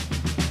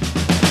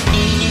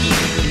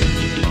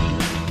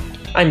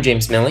I'm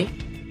James Milley.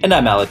 And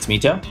I'm Alex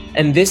Mito.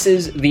 And this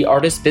is The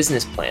Artist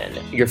Business Plan,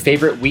 your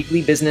favorite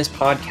weekly business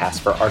podcast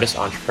for artist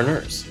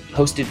entrepreneurs,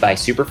 hosted by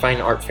Superfine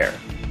Art Fair.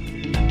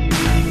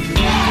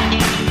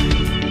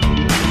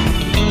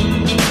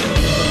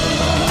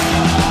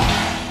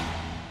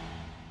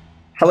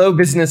 Hello,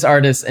 business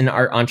artists and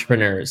art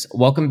entrepreneurs.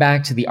 Welcome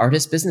back to The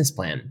Artist Business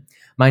Plan.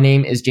 My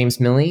name is James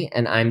Milley,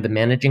 and I'm the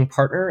managing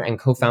partner and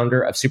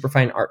co-founder of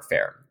Superfine Art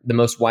Fair, the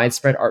most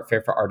widespread art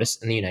fair for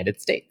artists in the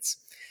United States.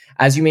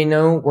 As you may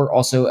know, we're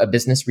also a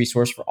business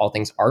resource for all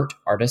things art,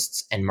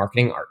 artists, and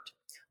marketing art.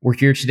 We're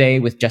here today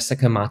with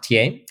Jessica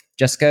Mathieu.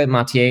 Jessica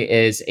Mathieu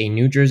is a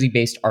New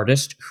Jersey-based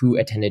artist who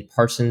attended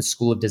Parsons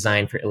School of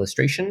Design for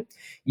illustration.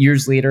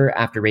 Years later,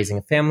 after raising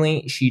a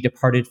family, she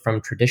departed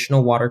from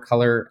traditional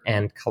watercolor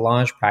and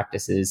collage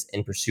practices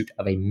in pursuit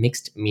of a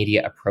mixed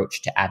media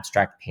approach to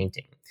abstract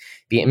painting.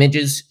 The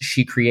images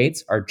she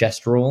creates are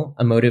gestural,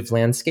 emotive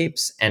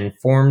landscapes and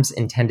forms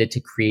intended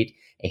to create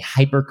a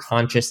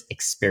hyper-conscious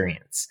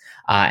experience.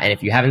 And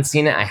if you haven't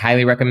seen it, I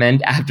highly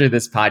recommend after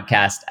this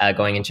podcast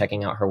going and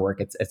checking out her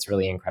work. It's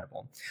really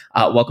incredible.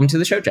 Welcome to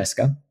the show,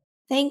 Jessica.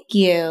 Thank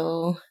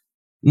you.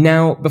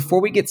 Now,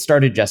 before we get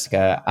started,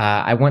 Jessica,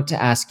 I want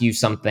to ask you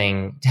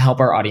something to help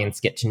our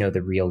audience get to know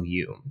the real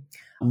you.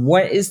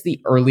 What is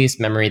the earliest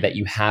memory that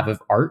you have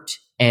of art?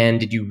 And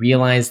did you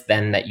realize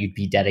then that you'd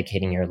be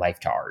dedicating your life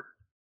to art?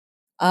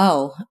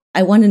 Oh,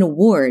 I won an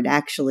award,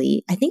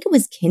 actually. I think it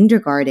was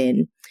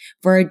kindergarten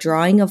for a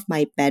drawing of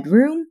my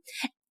bedroom.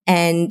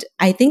 And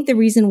I think the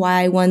reason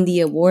why I won the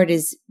award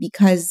is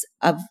because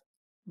of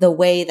the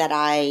way that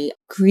I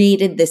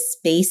created the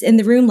space in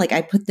the room. Like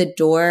I put the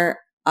door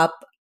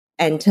up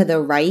and to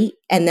the right,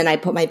 and then I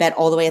put my bed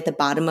all the way at the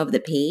bottom of the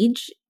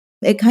page.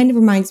 It kind of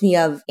reminds me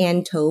of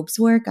Ann Tobe's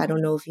work. I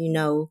don't know if you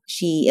know.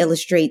 She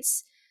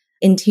illustrates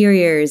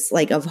interiors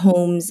like of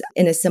homes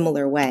in a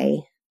similar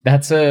way.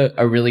 That's a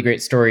really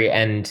great story.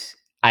 And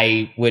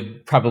I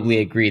would probably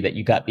agree that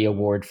you got the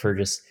award for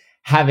just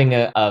having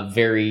a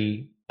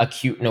very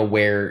acute and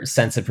aware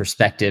sense of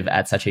perspective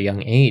at such a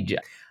young age.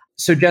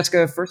 So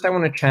Jessica, first I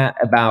want to chat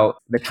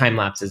about the time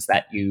lapses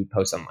that you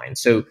post online.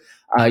 So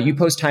you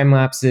post time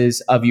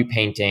lapses of you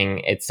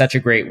painting. It's such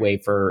a great way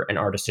for an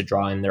artist to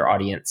draw in their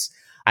audience.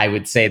 I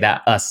would say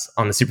that us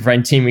on the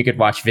Superfine team, we could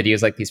watch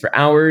videos like these for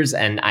hours,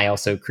 and I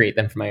also create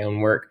them for my own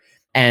work.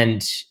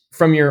 And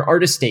from your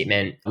artist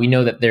statement, we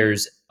know that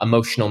there's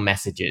emotional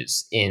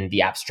messages in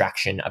the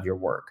abstraction of your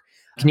work.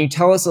 Can you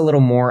tell us a little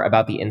more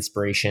about the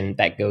inspiration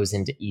that goes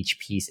into each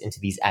piece, into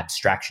these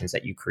abstractions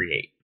that you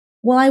create?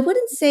 Well, I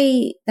wouldn't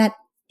say that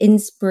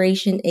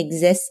inspiration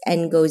exists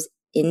and goes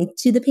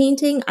into the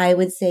painting. I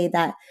would say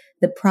that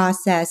the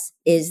process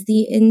is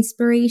the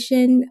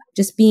inspiration,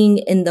 just being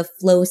in the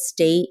flow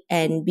state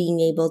and being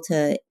able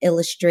to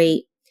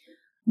illustrate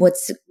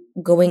what's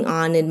going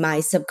on in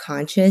my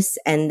subconscious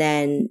and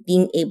then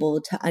being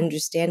able to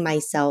understand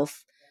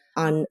myself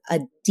on a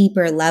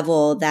deeper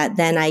level that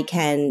then I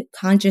can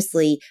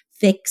consciously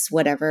fix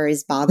whatever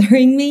is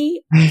bothering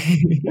me.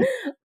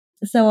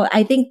 So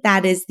I think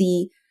that is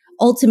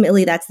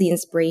ultimately that's the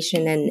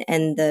inspiration,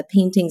 and the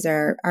paintings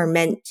are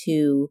meant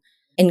to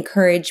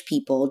encourage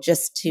people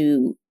just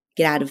to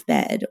get out of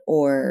bed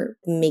or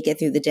make it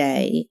through the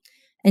day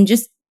and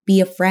just be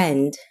a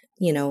friend.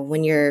 You know,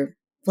 when you're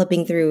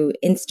flipping through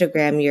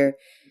Instagram, you're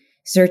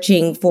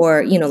searching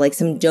for, like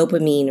some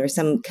dopamine or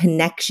some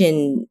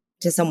connection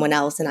to someone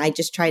else. And I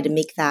just try to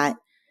make that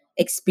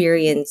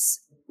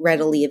experience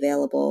readily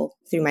available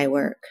through my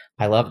work.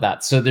 I love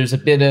that. So there's a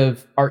bit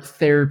of art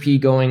therapy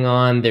going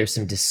on. There's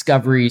some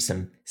discovery,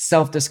 some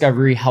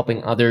self-discovery,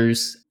 helping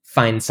others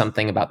find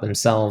something about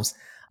themselves.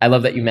 I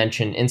love that you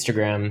mentioned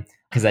Instagram,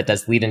 because that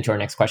does lead into our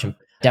next question.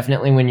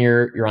 Definitely when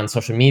you're on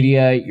social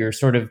media, you're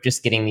sort of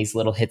just getting these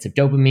little hits of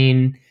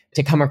dopamine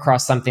to come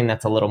across something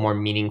that's a little more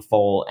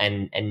meaningful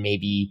and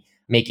maybe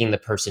making the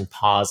person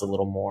pause a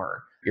little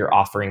more. You're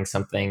offering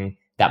something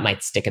that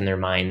might stick in their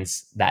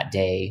minds that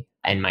day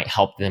and might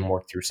help them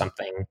work through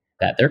something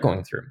that they're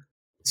going through.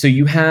 So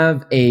you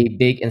have a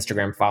big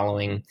Instagram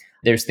following.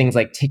 There's things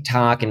like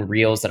TikTok and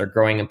Reels that are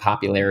growing in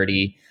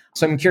popularity.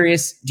 So I'm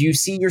curious, do you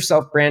see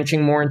yourself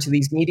branching more into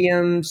these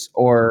mediums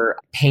or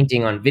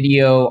painting on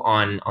video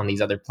on these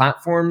other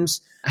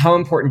platforms? How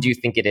important do you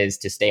think it is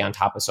to stay on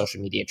top of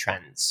social media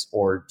trends?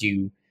 Or do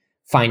you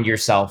find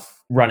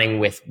yourself running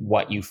with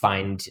what you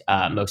find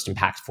most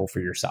impactful for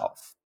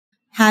yourself?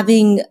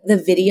 Having the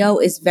video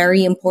is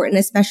very important,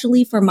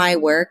 especially for my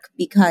work,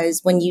 because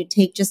when you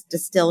take just a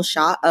still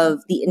shot of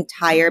the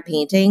entire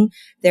painting,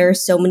 there are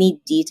so many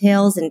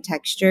details and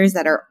textures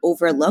that are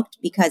overlooked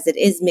because it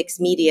is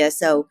mixed media.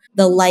 So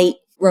the light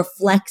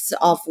reflects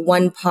off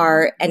one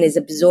part and is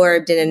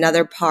absorbed in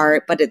another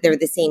part, but they're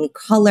the same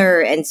color.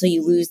 And so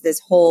you lose this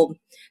whole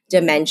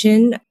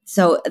dimension.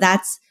 So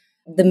that's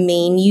the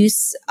main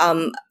use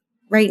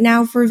right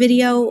now for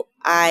video.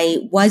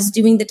 I was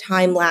doing the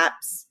time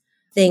lapse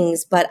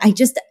things, but I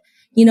just,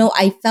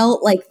 I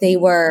felt like they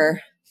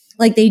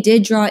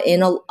did draw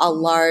in a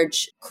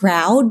large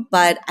crowd,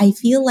 but I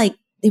feel like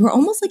they were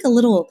almost like a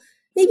little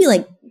maybe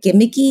like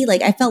gimmicky.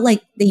 Like I felt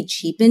like they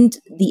cheapened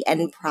the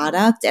end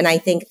product. And I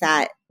think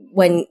that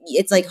when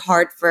it's like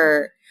hard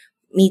for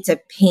me to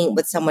paint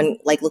with someone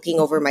like looking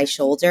over my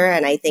shoulder.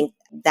 And I think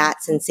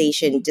that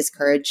sensation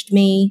discouraged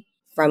me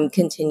from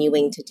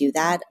continuing to do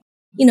that.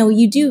 You know,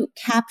 you do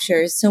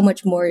capture so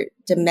much more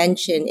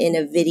dimension in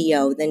a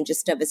video than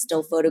just of a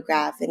still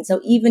photograph. And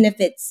so even if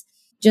it's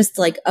just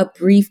like a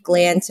brief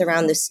glance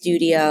around the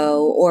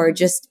studio or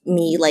just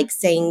me like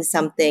saying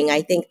something,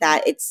 I think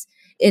that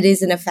it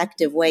is an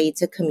effective way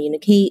to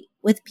communicate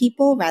with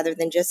people rather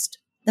than just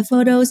the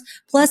photos.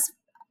 Plus,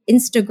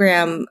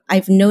 Instagram,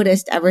 I've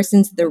noticed ever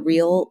since the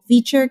Reel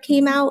feature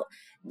came out,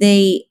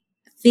 they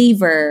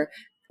favor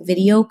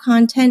video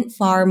content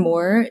far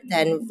more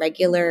than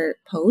regular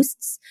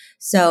posts.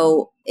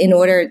 So in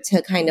order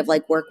to kind of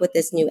like work with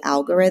this new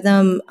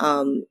algorithm,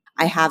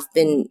 I have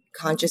been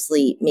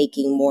consciously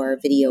making more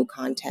video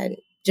content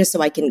just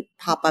so I can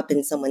pop up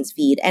in someone's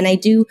feed. And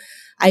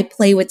I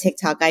play with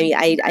TikTok.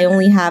 I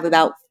only have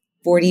about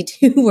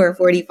 42 or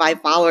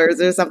 45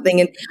 followers or something.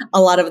 And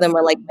a lot of them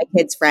are like my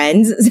kids'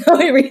 friends. So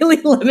it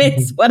really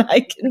limits what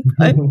I can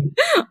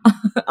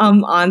put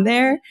on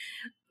there.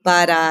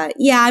 But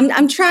yeah,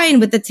 I'm trying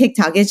with the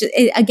TikTok. It's just,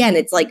 again,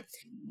 it's like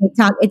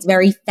TikTok, it's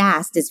very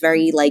fast. It's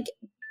very like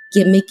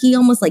gimmicky,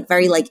 almost like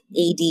very like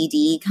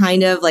ADD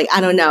kind of like,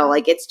 I don't know.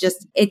 Like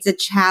it's a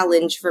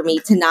challenge for me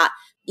to not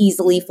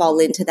easily fall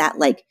into that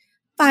like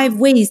 5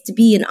 ways to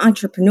be an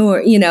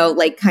entrepreneur, you know,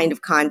 like kind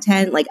of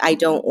content. Like I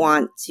don't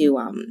want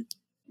to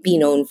be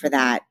known for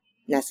that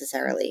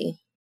necessarily.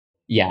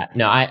 Yeah,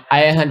 no, I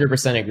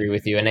 100% agree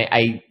with you. And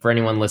I, for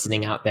anyone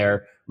listening out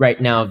there,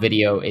 right now,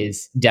 video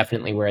is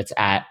definitely where it's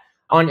at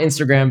on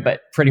Instagram,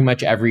 but pretty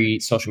much every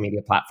social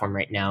media platform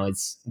right now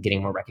is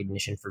getting more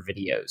recognition for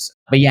videos.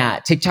 But yeah,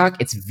 TikTok,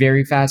 it's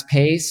very fast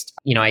paced.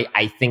 You know,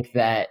 I think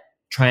that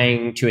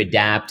trying to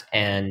adapt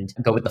and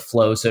go with the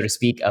flow, so to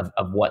speak, of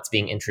what's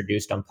being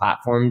introduced on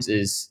platforms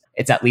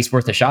it's at least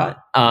worth a shot.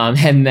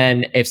 And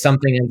then if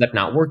something ends up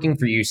not working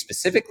for you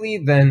specifically,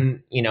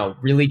 then, you know,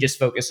 really just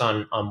focus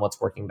on what's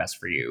working best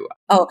for you.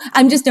 Oh,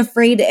 I'm just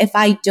afraid if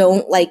I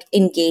don't like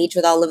engage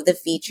with all of the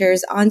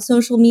features on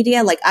social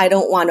media, like I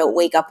don't want to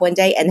wake up one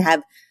day and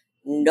have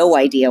no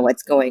idea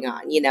what's going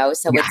on, you know?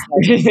 So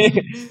it's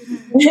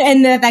like,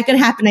 and that could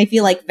happen, I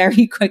feel like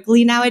very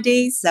quickly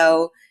nowadays.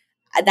 So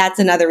that's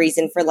another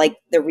reason for like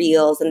the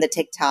Reels and the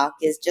TikTok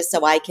is just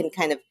so I can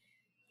kind of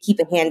keep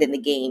a hand in the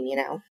game, you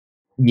know?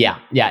 Yeah.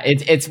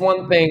 It's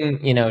one thing,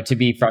 you know, to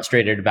be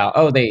frustrated about,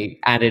 oh, they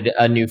added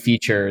a new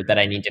feature that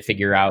I need to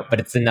figure out.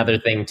 But it's another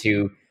thing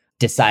to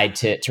decide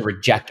to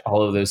reject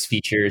all of those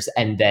features.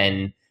 And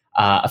then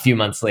a few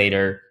months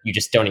later, you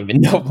just don't even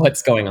know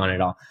what's going on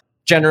at all.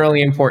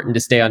 Generally important to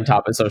stay on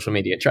top of social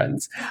media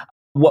trends.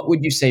 What would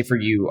you say for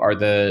you are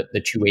the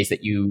 2 ways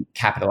that you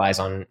capitalize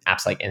on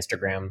apps like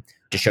Instagram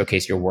to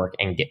showcase your work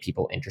and get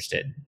people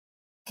interested?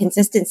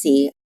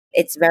 Consistency.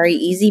 It's very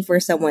easy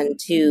for someone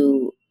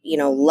to, you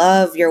know,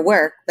 love your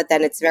work, but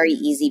then it's very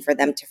easy for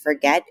them to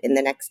forget in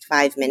the next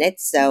 5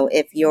 minutes. So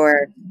if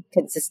you're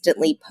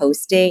consistently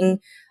posting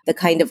the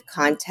kind of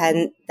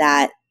content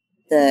that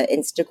the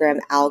Instagram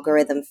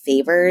algorithm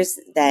favors,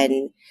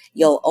 then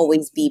you'll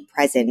always be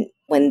present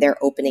when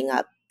they're opening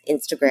up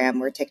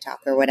Instagram or TikTok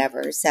or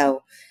whatever.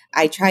 So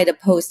I try to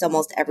post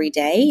almost every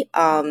day.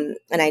 And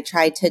I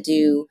try to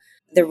do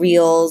the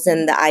Reels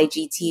and the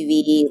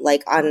IGTV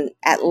like on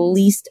at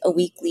least a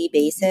weekly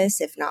basis,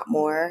 if not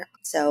more.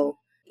 So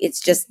it's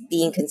just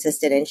being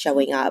consistent and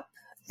showing up.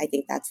 I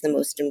think that's the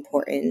most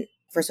important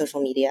for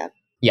social media.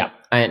 Yeah,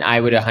 and I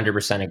would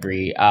 100%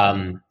 agree.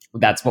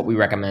 That's what we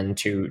recommend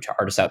to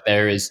artists out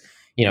there is,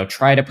 you know,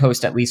 try to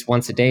post at least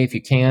once a day if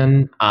you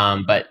can.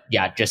 But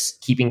yeah,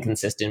 just keeping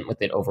consistent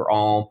with it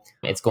overall.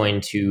 It's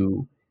going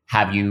to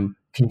have you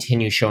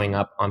continue showing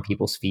up on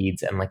people's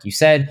feeds. And like you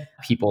said,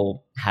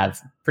 people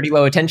have pretty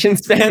low attention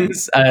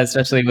spans,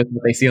 especially with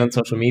what they see on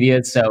social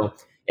media. So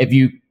if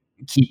you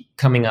keep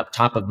coming up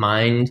top of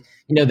mind,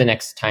 you know, the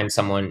next time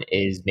someone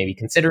is maybe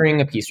considering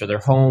a piece for their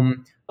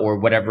home or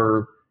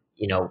whatever,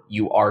 you know,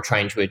 you are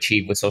trying to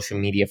achieve with social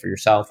media for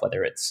yourself,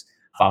 whether it's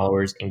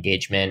followers,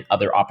 engagement,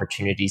 other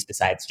opportunities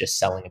besides just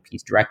selling a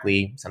piece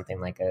directly,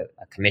 something like a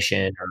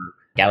commission or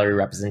gallery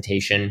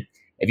representation.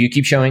 If you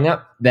keep showing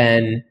up,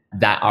 then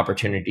that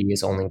opportunity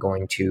is only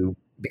going to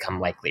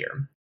become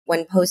likelier.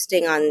 When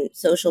posting on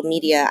social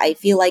media, I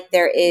feel like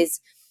there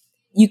is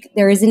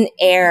an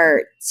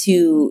air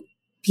to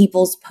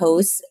people's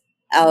posts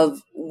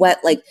of what,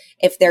 like,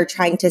 if they're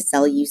trying to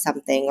sell you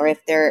something or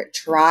if they're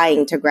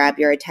trying to grab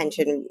your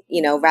attention,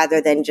 you know,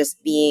 rather than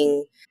just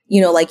being,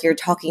 you know, like you're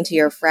talking to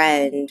your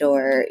friend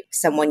or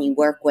someone you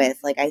work with.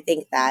 Like, I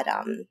think that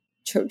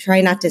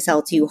try not to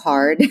sell too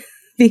hard.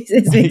 This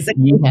is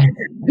basically my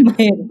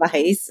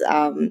advice.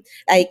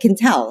 I can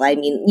tell. I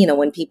mean, you know,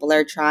 when people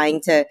are trying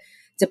to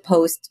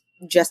post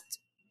just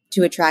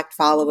to attract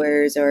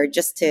followers or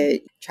just to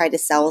try to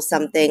sell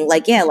something,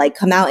 like, yeah, like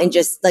come out and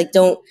just like,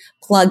 don't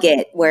plug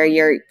it where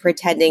you're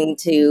pretending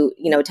to,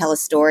 tell a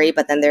story,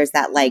 but then there's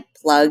that like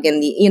plug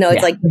and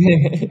it's like,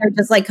 or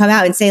just like come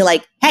out and say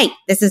like, hey,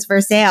 this is for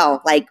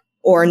sale, like,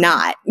 or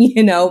not,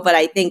 but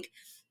I think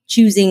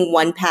choosing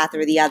one path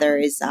or the other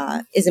is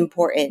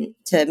important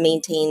to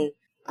maintain.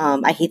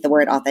 I hate the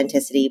word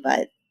authenticity,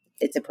 but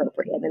it's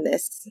appropriate in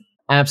this.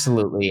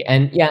 Absolutely.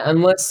 And yeah,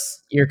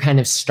 unless you're kind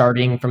of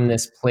starting from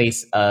this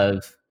place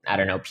of, I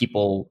don't know,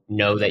 people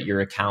know that your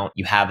account,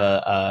 you have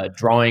a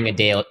drawing a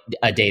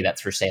day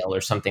that's for sale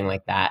or something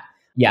like that.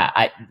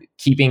 Yeah,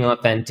 keeping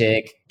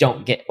authentic,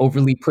 don't get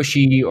overly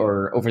pushy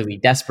or overly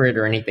desperate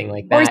or anything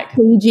like that.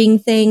 Or staging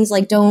things,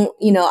 like don't,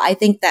 I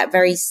think that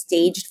very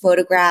staged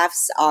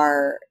photographs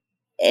are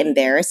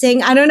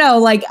embarrassing. I don't know,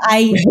 like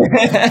I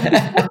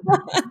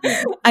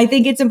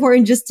think it's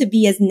important just to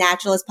be as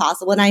natural as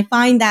possible. And I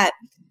find that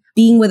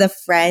being with a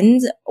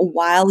friend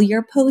while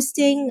you're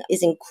posting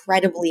is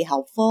incredibly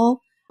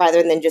helpful,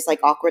 rather than just like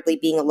awkwardly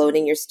being alone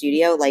in your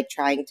studio, like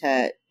trying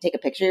to take a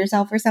picture of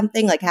yourself or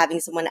something. Like having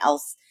someone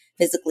else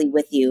physically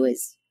with you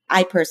is,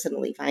 I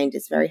personally find,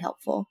 is very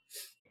helpful.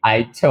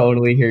 I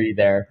totally hear you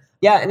there.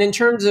 Yeah. And in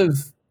terms of,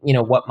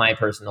 what my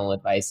personal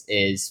advice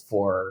is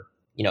for,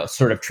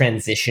 sort of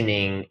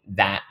transitioning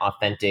that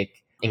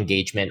authentic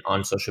engagement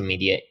on social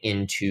media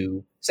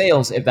into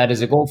sales, if that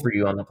is a goal for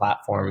you on the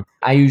platform,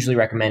 I usually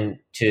recommend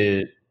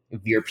to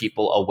veer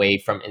people away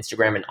from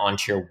Instagram and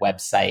onto your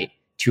website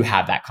to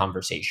have that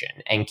conversation,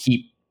 and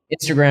keep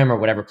Instagram or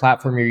whatever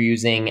platform you're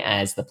using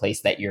as the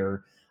place that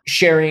you're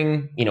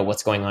sharing,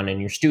 what's going on in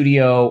your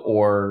studio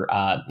or,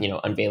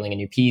 unveiling a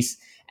new piece,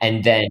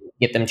 and then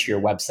get them to your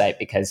website,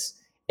 because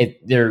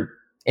they're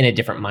in a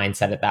different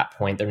mindset at that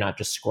point. They're not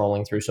just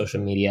scrolling through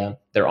social media,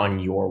 they're on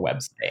your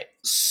website.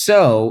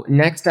 So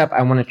next up,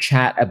 I want to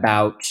chat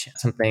about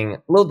something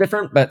a little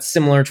different, but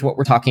similar to what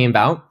we're talking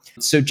about.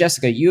 So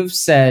Jessica, you've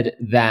said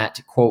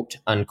that, quote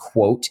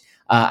unquote,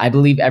 I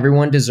believe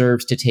everyone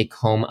deserves to take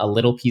home a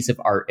little piece of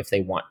art if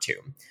they want to.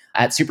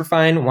 At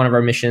Superfine, one of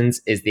our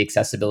missions is the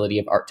accessibility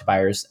of art to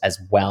buyers as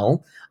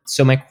well.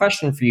 So my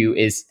question for you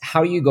is,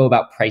 how do you go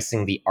about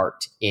pricing the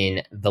art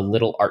in the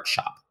little art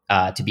shop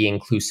to be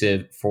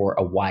inclusive for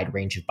a wide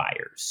range of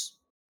buyers?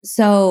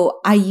 So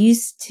I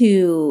used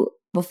to,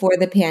 before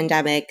the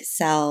pandemic,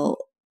 sell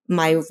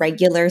my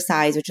regular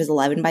size, which is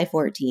 11 by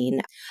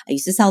 14. I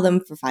used to sell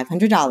them for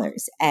 $500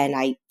 and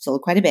I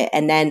sold quite a bit.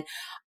 And then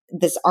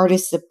this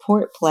artist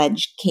support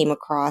pledge came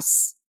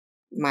across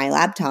my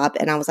laptop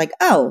and I was like,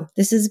 oh,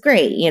 this is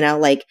great.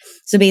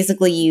 So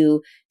basically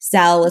you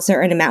sell a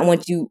certain amount.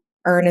 Once you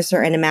earn a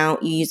certain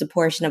amount, you use a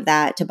portion of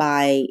that to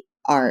buy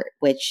art,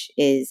 which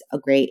is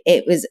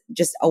it was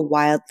just a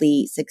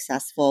wildly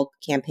successful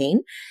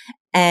campaign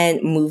and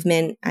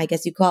movement, I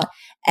guess you call it.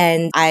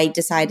 And I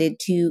decided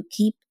to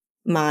keep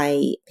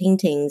my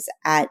paintings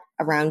at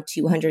around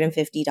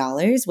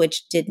 $250,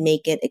 which did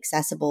make it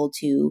accessible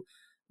to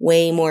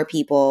way more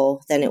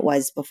people than it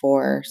was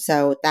before.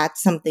 So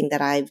that's something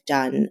that I've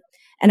done.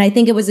 And I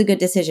think it was a good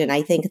decision.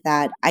 I think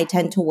that I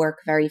tend to work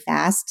very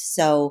fast.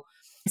 So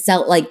I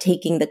felt like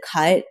taking the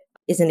cut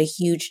isn't a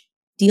huge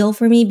deal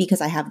for me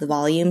because I have the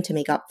volume to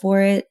make up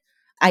for it.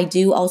 I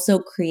do also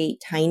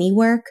create tiny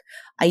work.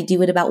 I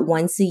do it about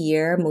once a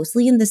year,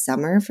 mostly in the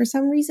summer for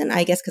some reason.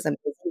 I guess because I'm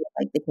busy with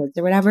like the kids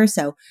or whatever.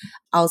 So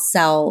I'll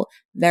sell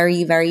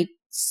very, very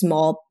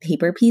small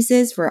paper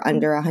pieces for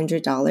under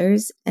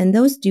 $100. And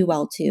those do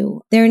well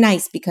too. They're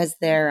nice because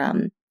they're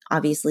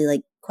obviously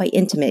like quite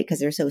intimate because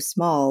they're so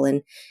small,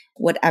 and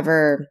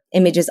whatever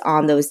images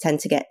on those tend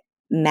to get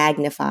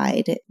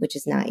magnified, which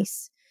is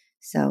nice.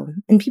 So,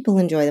 and people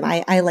enjoy them.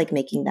 I like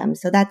making them.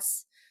 So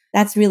that's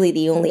really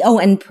the only,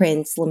 and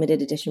prints,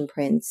 limited edition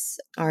prints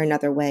are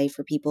another way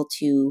for people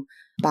to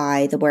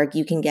buy the work.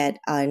 You can get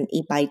an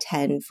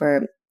 8x10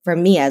 for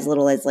me as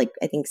little as like,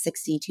 I think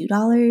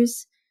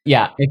 $62.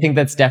 Yeah, I think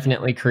that's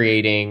definitely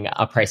creating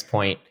a price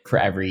point for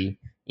every,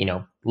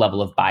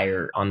 level of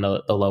buyer on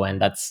the low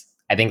end.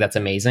 I think that's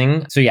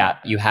amazing. So yeah,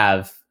 you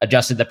have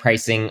adjusted the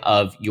pricing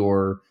of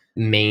your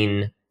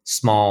main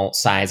small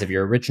size of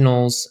your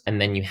originals, and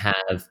then you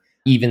have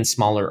even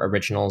smaller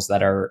originals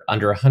that are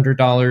under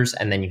 $100,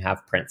 and then you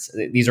have prints.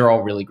 These are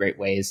all really great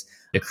ways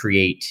to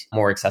create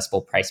more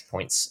accessible price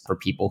points for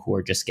people who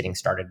are just getting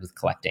started with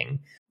collecting.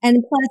 And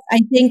plus,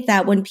 I think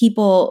that when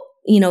people,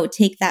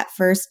 take that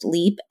first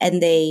leap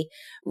and they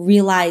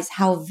realize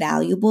how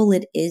valuable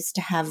it is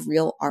to have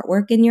real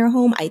artwork in your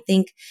home, I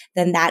think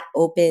then that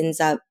opens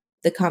up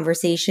the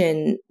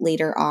conversation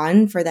later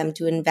on for them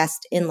to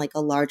invest in like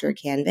a larger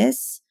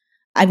canvas.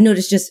 I've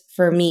noticed just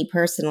for me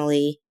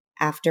personally,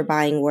 after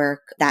buying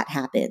work, that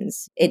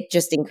happens. It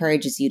just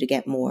encourages you to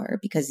get more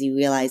because you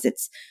realize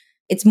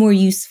it's more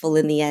useful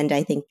in the end,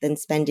 I think, than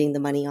spending the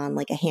money on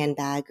like a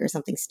handbag or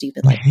something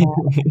stupid like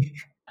that.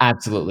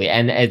 Absolutely.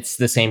 And it's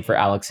the same for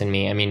Alex and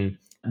me. I mean,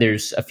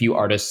 there's a few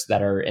artists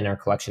that are in our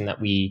collection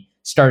that we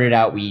started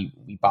out, we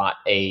bought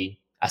a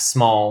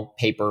small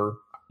paper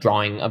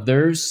drawing of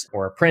theirs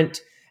or a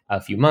print.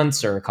 a few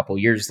months or a couple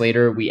years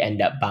later, we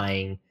end up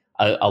buying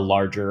a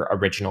larger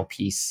original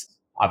piece,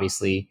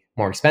 obviously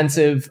more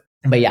expensive.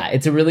 But yeah,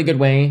 it's a really good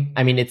way.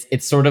 I mean,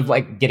 it's sort of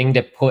like getting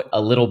to put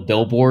a little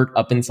billboard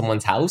up in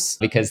someone's house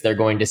because they're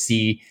going to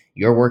see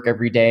your work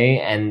every day.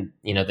 And,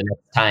 the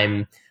next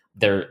time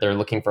they're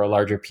looking for a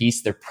larger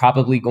piece, they're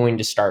probably going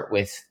to start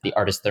with the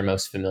artist they're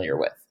most familiar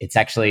with. It's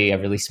actually a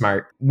really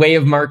smart way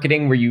of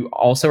marketing where you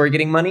also are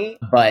getting money,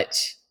 but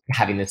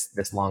having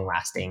this long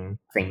lasting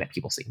thing that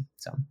people see.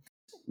 So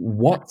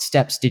what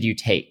steps did you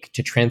take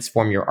to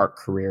transform your art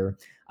career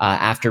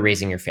after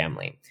raising your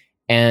family?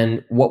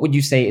 And what would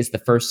you say is the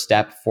first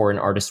step for an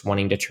artist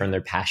wanting to turn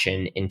their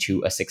passion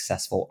into a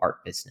successful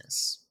art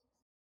business?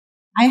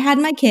 I had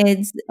my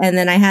kids and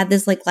then I had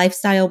this like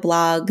lifestyle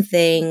blog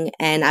thing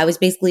and I was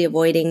basically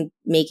avoiding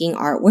making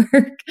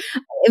artwork.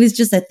 It was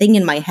just a thing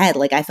in my head.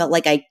 Like I felt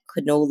like I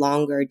could no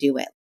longer do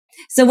it.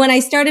 So when I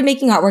started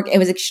making artwork, it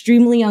was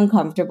extremely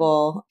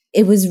uncomfortable.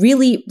 It was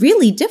really,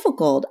 really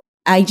difficult.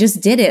 I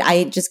just did it.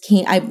 I just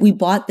can't. We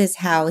bought this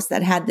house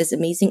that had this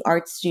amazing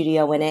art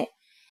studio in it.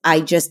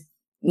 I just,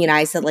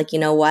 I said like, you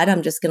know what?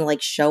 I'm just going to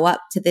like show up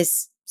to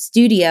this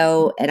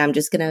studio and I'm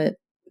just going to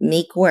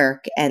make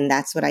work. And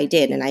that's what I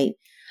did. And I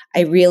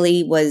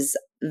really was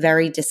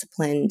very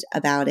disciplined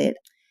about it.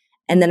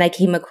 And then I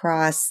came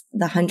across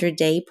the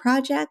 100-Day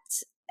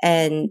Project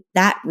and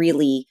that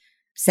really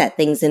set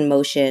things in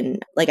motion.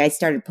 Like I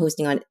started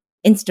posting on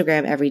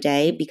Instagram every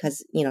day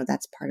because,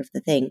 that's part of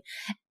the thing.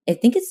 I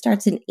think it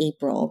starts in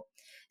April.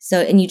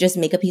 So, and you just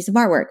make a piece of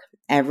artwork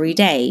every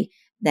day.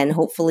 Then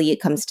hopefully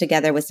it comes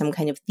together with some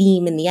kind of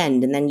theme in the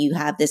end. And then you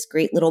have this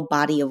great little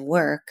body of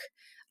work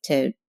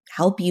to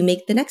help you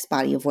make the next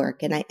body of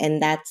work.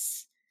 And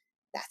that's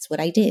what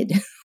I did.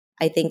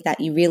 I think that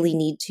you really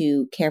need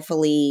to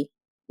carefully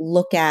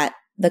look at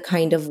the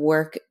kind of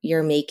work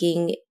you're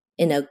making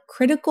in a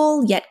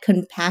critical yet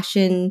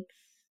compassionate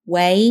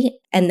way,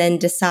 and then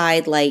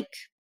decide like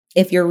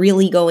if you're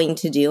really going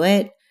to do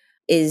it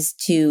is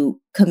to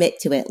commit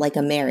to it like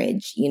a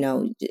marriage,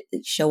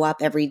 show up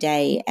every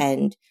day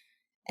and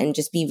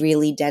just be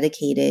really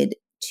dedicated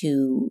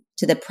to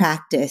the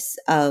practice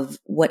of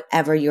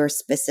whatever you're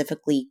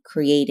specifically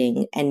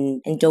creating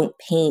and don't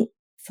paint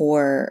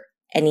for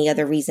any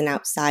other reason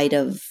outside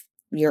of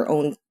your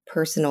own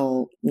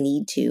personal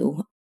need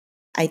to.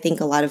 I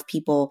think a lot of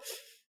people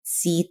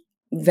see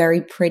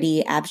very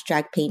pretty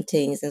abstract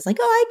paintings and it's like,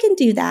 oh, I can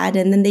do that.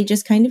 And then they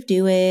just kind of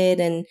do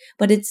it.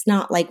 But it's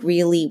not like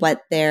really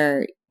what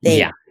they're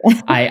Yeah,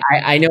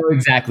 I know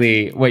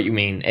exactly what you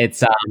mean.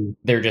 It's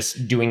they're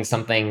just doing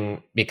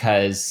something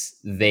because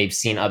they've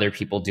seen other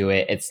people do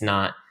it. It's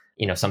not,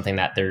 something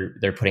that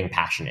they're putting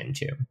passion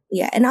into.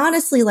 Yeah, and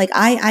honestly, like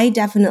I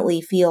definitely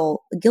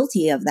feel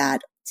guilty of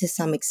that to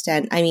some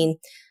extent. I mean,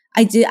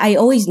 I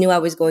always knew I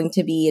was going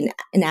to be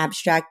an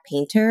abstract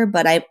painter,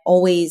 but I've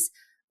always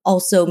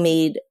also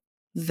made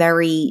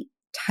very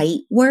tight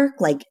work,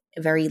 like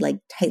very like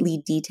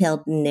tightly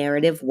detailed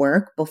narrative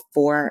work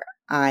before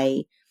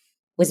I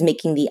was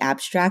making the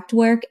abstract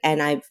work.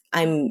 And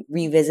I'm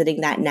revisiting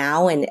that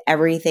now and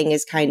everything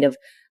is kind of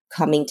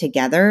coming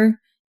together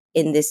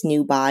in this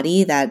new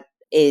body that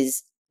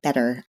is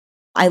better.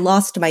 I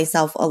lost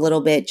myself a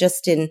little bit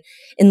just in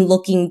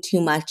looking too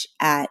much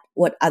at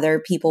what other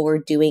people were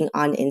doing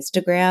on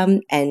Instagram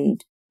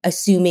and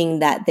assuming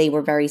that they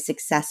were very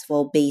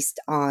successful based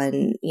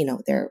on,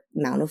 their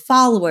amount of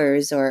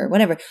followers or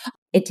whatever.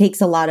 It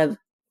takes a lot of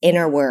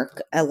inner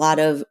work, a lot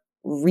of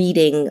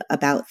reading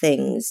about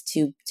things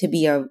to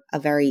be a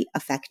very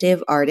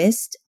effective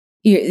artist.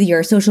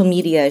 Your social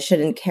media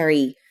shouldn't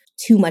carry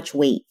too much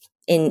weight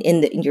in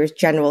your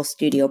general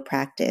studio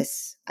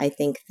practice. I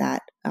think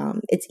that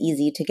it's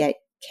easy to get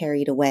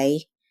carried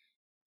away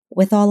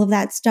with all of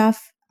that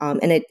stuff.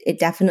 And it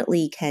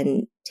definitely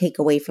can take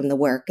away from the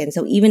work. And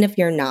so even if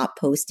you're not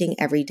posting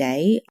every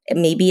day,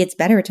 maybe it's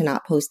better to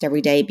not post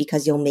every day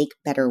because you'll make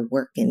better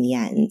work in the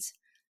end.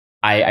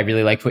 I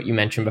really liked what you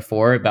mentioned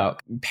before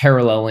about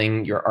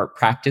paralleling your art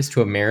practice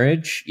to a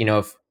marriage.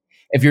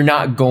 If you're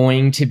not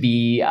going to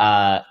be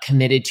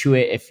committed to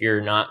it, if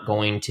you're not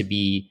going to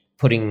be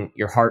putting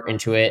your heart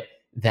into it,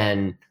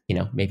 then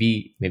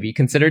maybe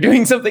consider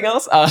doing something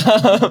else. Yeah,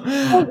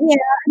 I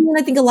mean,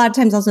 I think a lot of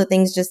times also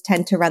things just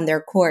tend to run their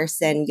course,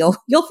 and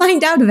you'll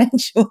find out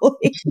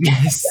eventually.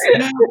 Yes.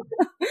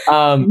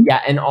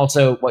 Yeah, and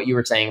also what you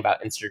were saying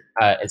about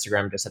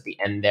Instagram just at the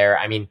end there.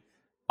 I mean,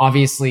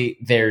 obviously,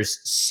 there's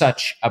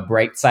such a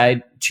bright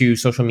side to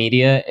social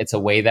media. It's a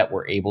way that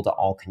we're able to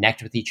all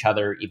connect with each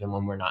other, even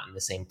when we're not in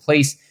the same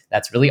place.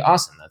 That's really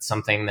awesome. That's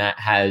something that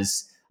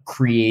has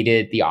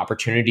created the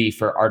opportunity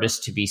for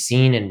artists to be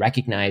seen and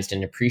recognized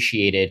and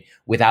appreciated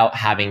without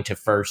having to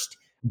first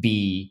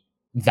be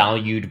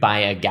valued by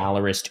a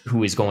gallerist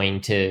who is going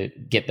to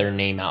get their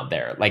name out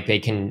there. Like they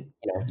can,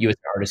 you as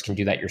an artist can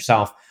do that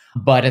yourself.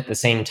 But at the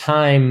same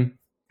time,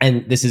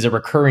 and this is a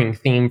recurring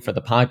theme for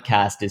the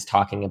podcast, is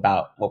talking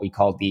about what we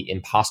call the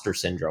imposter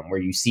syndrome,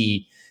 where you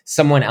see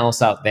someone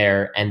else out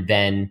there and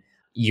then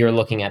you're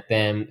looking at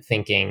them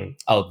thinking,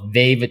 oh,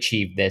 they've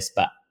achieved this,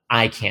 but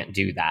I can't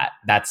do that.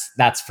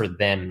 That's for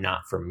them,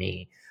 not for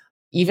me.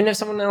 Even if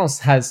someone else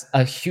has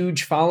a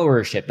huge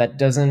followership,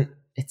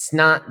 it's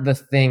not the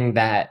thing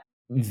that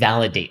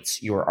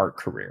validates your art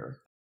career.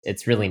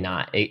 It's really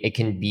not. It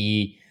can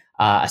be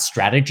a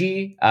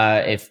strategy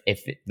if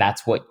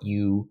that's what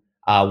you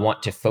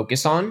want to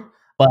focus on,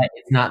 but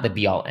it's not the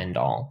be all end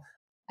all.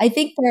 I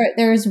think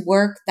there's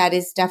work that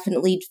is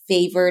definitely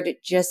favored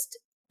just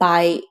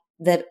by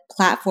the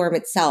platform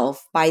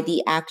itself, by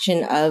the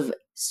action of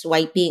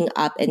swiping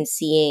up and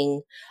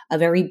seeing a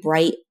very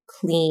bright,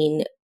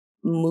 clean,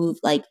 move,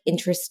 like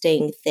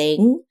interesting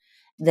thing,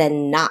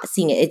 than not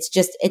seeing it.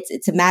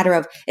 It's a matter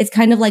of, it's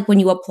kind of like when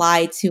you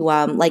apply to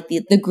like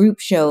the group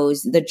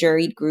shows, the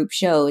juried group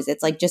shows.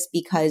 It's like, just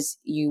because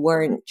you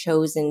weren't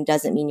chosen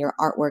doesn't mean your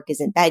artwork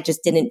isn't bad. It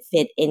just didn't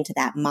fit into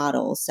that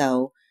model.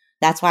 So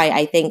that's why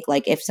I think,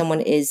 like, if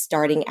someone is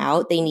starting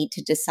out, they need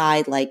to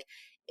decide, like,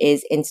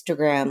 is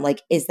Instagram,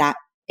 like,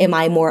 am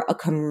I more a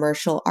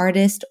commercial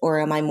artist, or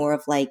am I more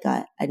of like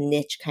a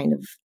niche kind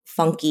of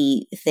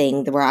funky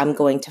thing where I'm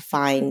going to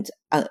find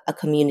a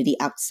community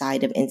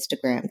outside of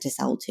Instagram to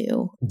sell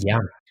to? Yeah.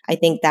 I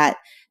think that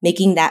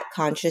making that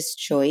conscious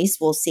choice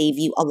will save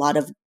you a lot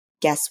of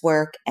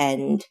guesswork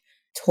and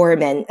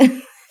torment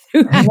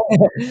throughout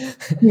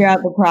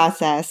the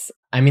process.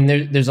 I mean,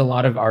 there's a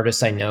lot of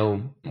artists I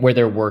know where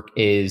their work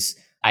is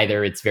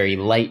either it's very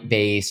light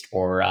based,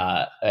 or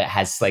it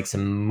has like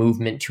some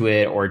movement to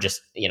it, or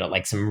just,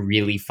 like some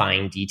really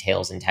fine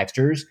details and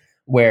textures,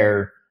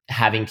 where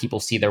having people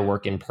see their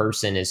work in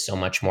person is so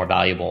much more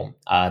valuable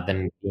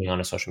than being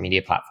on a social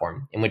media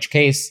platform. In which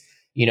case,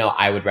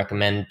 I would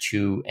recommend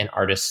to an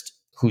artist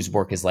whose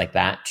work is like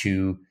that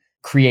to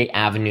create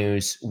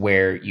avenues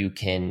where you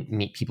can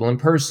meet people in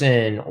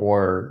person,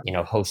 or,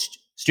 host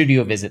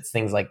studio visits,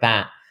 things like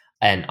that.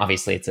 And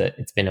obviously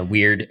it's been a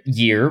weird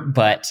year,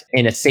 but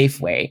in a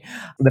safe way.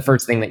 The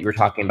first thing that you were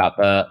talking about,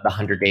 the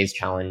 100 days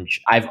challenge,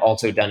 I've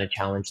also done a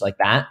challenge like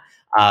that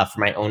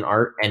for my own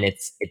art. And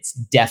it's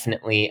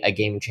definitely a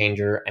game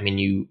changer. I mean,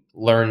 you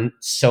learn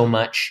so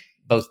much,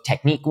 both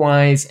technique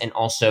wise and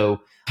also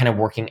kind of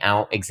working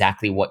out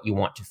exactly what you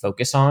want to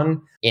focus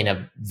on in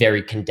a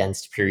very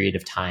condensed period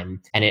of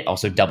time. And it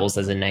also doubles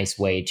as a nice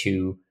way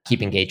to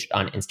keep engaged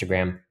on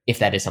Instagram if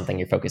that is something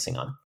you're focusing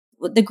on.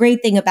 The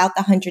great thing about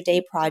the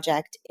 100-day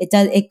project,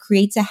 it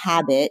creates a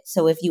habit.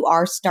 So if you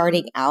are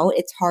starting out,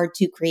 it's hard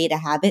to create a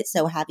habit.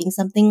 So having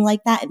something like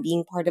that and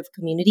being part of a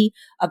community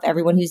of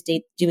everyone who's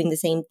doing the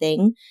same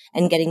thing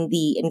and getting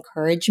the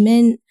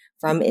encouragement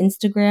from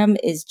Instagram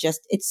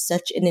it's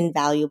such an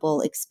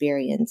invaluable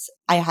experience.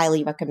 I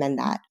highly recommend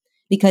that,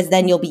 because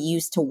then you'll be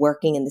used to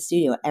working in the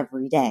studio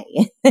every day.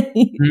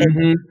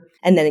 Mm-hmm.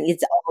 And then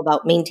it's all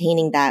about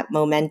maintaining that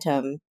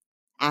momentum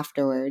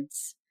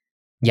afterwards.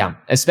 Yeah,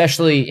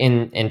 especially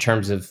in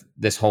terms of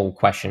this whole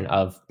question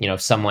of, if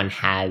someone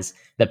has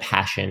the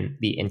passion,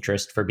 the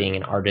interest for being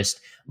an artist,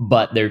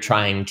 but they're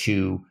trying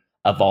to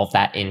evolve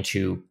that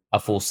into a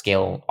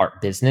full-scale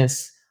art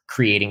business,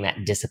 creating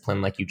that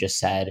discipline, like you just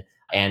said,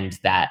 and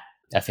that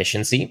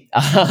efficiency.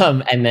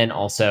 And then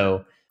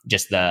also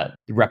just the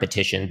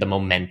repetition, the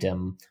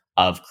momentum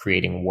of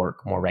creating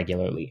work more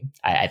regularly.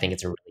 I think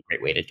it's a really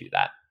great way to do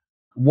that.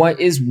 What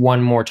is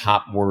one more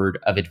top word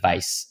of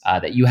advice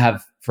that you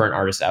have for an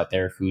artist out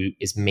there who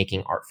is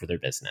making art for their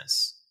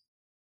business?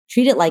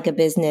 Treat it like a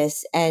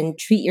business, and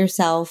treat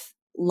yourself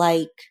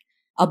like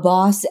a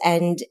boss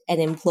and an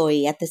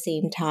employee at the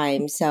same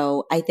time.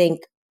 So I think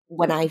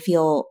when I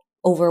feel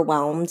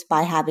overwhelmed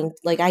by having,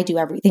 like, I do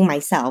everything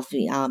myself,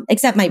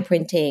 except my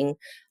printing,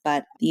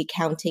 but the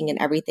accounting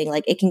and everything,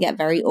 like, it can get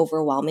very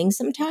overwhelming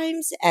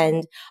sometimes.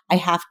 And I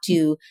have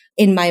to,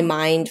 in my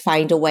mind,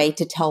 find a way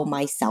to tell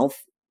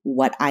myself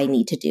what I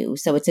need to do.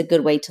 So it's a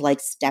good way to,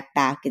 like, step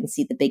back and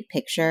see the big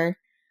picture.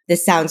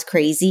 This sounds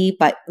crazy,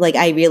 but, like,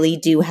 I really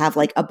do have,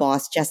 like, a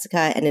boss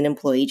Jessica and an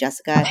employee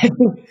Jessica.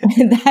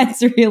 And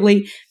that's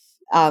really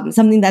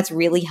something that's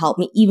really helped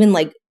me. Even,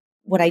 like,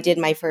 when I did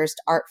my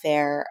first art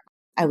fair,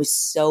 I was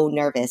so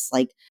nervous,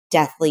 like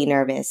deathly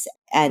nervous.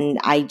 And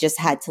I just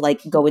had to,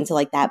 like, go into,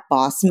 like, that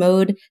boss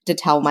mode to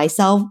tell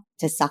myself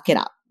to suck it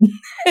up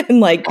and,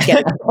 like,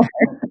 get it.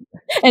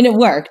 And it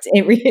worked.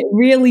 It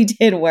really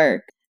did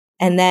work.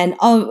 And then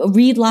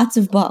read lots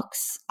of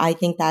books. I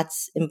think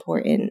that's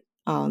important.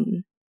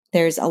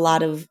 There's a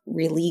lot of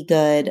really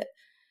good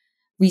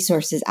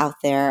resources out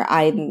there.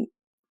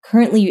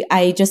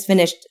 I just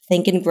finished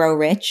Think and Grow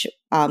Rich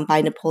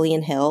by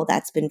Napoleon Hill.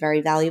 That's been very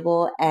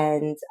valuable.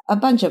 And a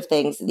bunch of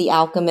things. The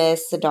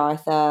Alchemist,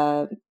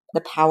 Siddhartha,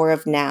 The Power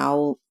of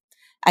Now.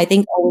 I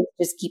think always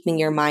just keeping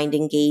your mind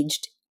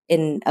engaged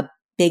in a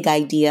big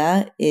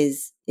idea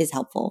is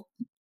helpful.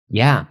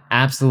 Yeah,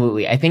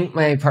 absolutely. I think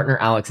my partner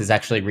Alex is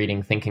actually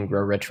reading Think and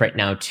Grow Rich right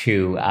now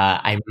too.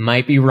 I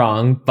might be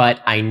wrong, but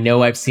I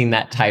know I've seen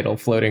that title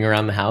floating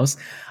around the house.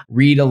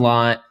 Read a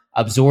lot,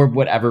 absorb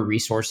whatever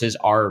resources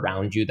are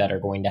around you that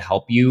are going to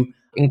help you,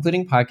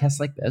 including podcasts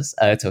like this.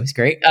 It's always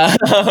great.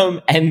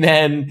 And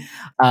then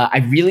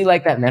I really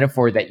like that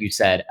metaphor that you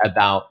said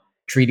about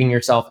treating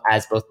yourself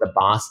as both the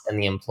boss and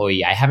the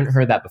employee. I haven't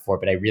heard that before,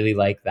 but I really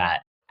like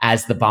that.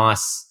 As the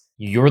boss,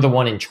 you're the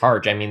one in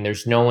charge. I mean,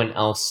 there's no one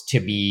else to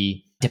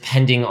be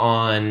depending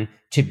on,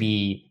 to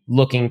be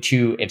looking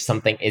to if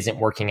something isn't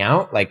working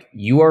out. Like,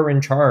 you are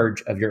in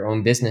charge of your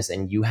own business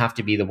and you have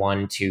to be the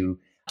one to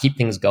keep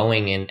things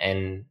going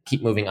and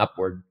keep moving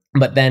upward.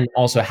 But then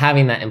also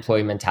having that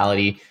employee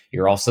mentality,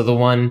 you're also the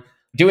one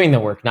doing the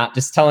work, not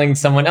just telling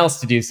someone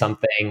else to do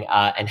something,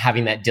 and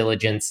having that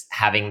diligence,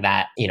 having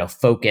that,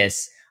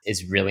 focus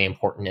is really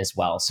important as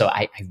well. So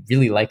I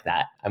really like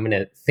that. I'm going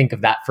to think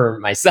of that for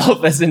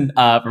myself as in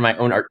for my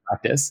own art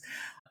practice.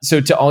 So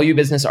to all you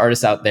business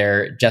artists out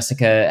there,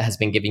 Jessica has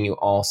been giving you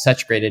all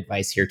such great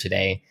advice here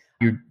today.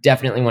 You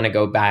definitely want to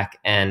go back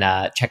and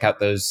check out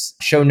those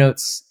show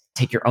notes,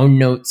 take your own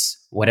notes,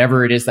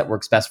 whatever it is that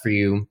works best for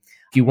you.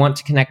 If you want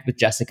to connect with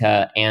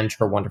Jessica and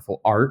her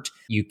wonderful art,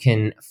 you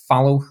can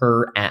follow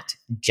her at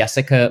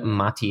Jessica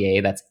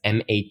Mathier, that's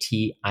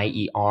Matier,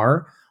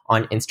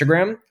 on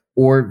Instagram,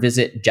 or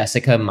visit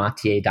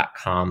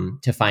jessicamatier.com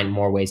to find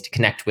more ways to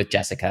connect with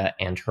Jessica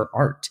and her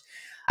art.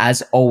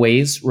 As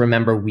always,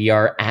 remember we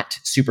are at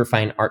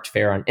Superfine Art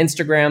Fair on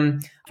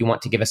Instagram. If you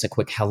want to give us a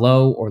quick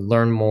hello or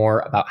learn more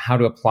about how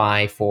to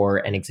apply for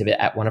an exhibit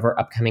at one of our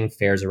upcoming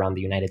fairs around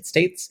the United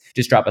States,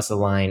 just drop us a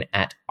line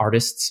at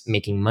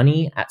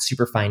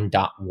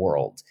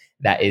artistsmakingmoney@superfine.world.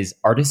 That is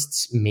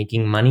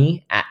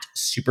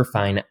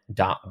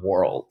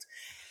artistsmakingmoney@superfine.world.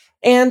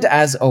 And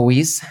as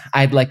always,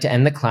 I'd like to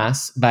end the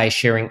class by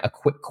sharing a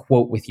quick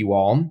quote with you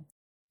all.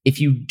 If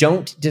you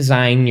don't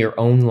design your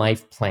own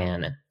life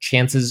plan,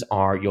 chances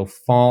are you'll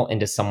fall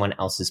into someone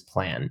else's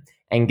plan.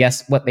 And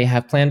guess what they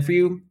have planned for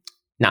you?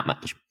 Not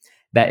much.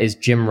 That is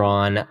Jim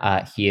Rohn.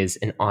 He is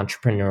an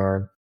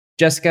entrepreneur.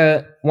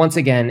 Jessica, once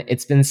again,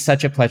 it's been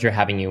such a pleasure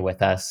having you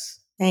with us.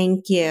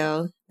 Thank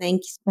you.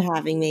 Thanks for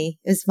having me.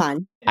 It was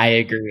fun. I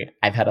agree.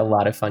 I've had a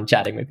lot of fun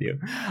chatting with you.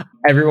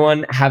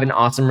 Everyone, have an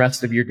awesome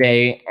rest of your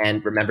day.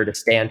 And remember to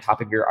stay on top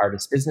of your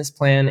artist business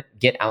plan,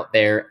 get out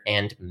there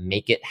and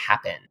make it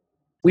happen.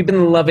 We've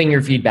been loving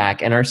your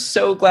feedback and are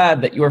so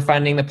glad that you are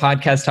finding the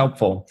podcast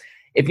helpful.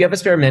 If you have a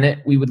spare minute,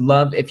 we would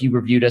love if you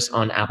reviewed us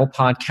on Apple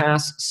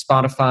Podcasts,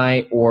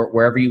 Spotify, or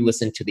wherever you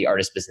listen to the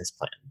Artist Business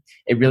Plan.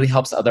 It really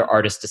helps other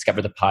artists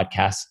discover the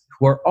podcast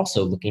who are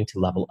also looking to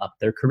level up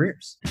their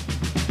careers.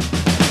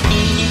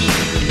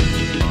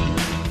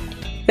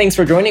 Thanks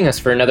for joining us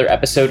for another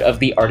episode of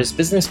The Artist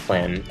Business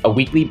Plan, a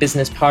weekly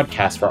business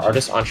podcast for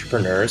artist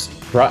entrepreneurs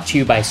brought to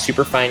you by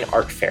Superfine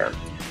Art Fair.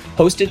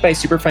 Hosted by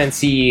Superfine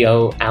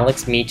CEO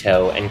Alex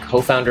Mito and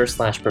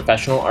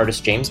co-founder/professional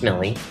artist James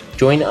Milley,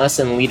 join us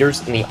and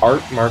leaders in the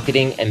art,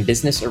 marketing, and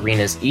business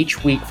arenas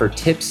each week for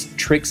tips,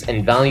 tricks,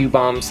 and value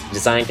bombs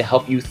designed to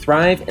help you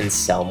thrive and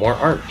sell more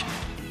art.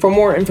 For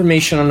more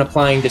information on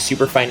applying to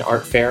Superfine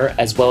Art Fair,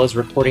 as well as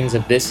recordings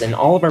of this and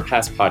all of our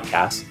past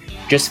podcasts,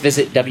 just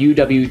visit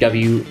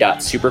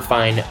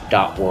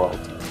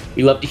www.superfine.world.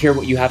 We love to hear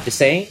what you have to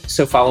say,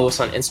 so follow us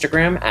on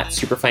Instagram at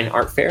Superfine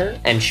Art Fair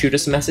and shoot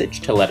us a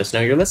message to let us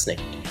know you're listening.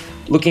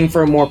 Looking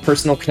for a more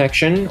personal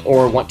connection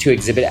or want to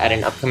exhibit at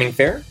an upcoming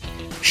fair?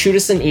 Shoot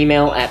us an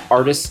email at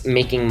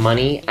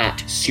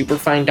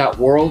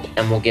artistsmakingmoney@superfine.world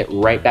and we'll get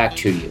right back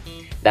to you.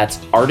 That's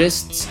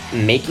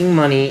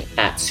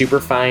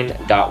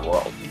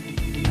artistsmakingmoney@superfine.world.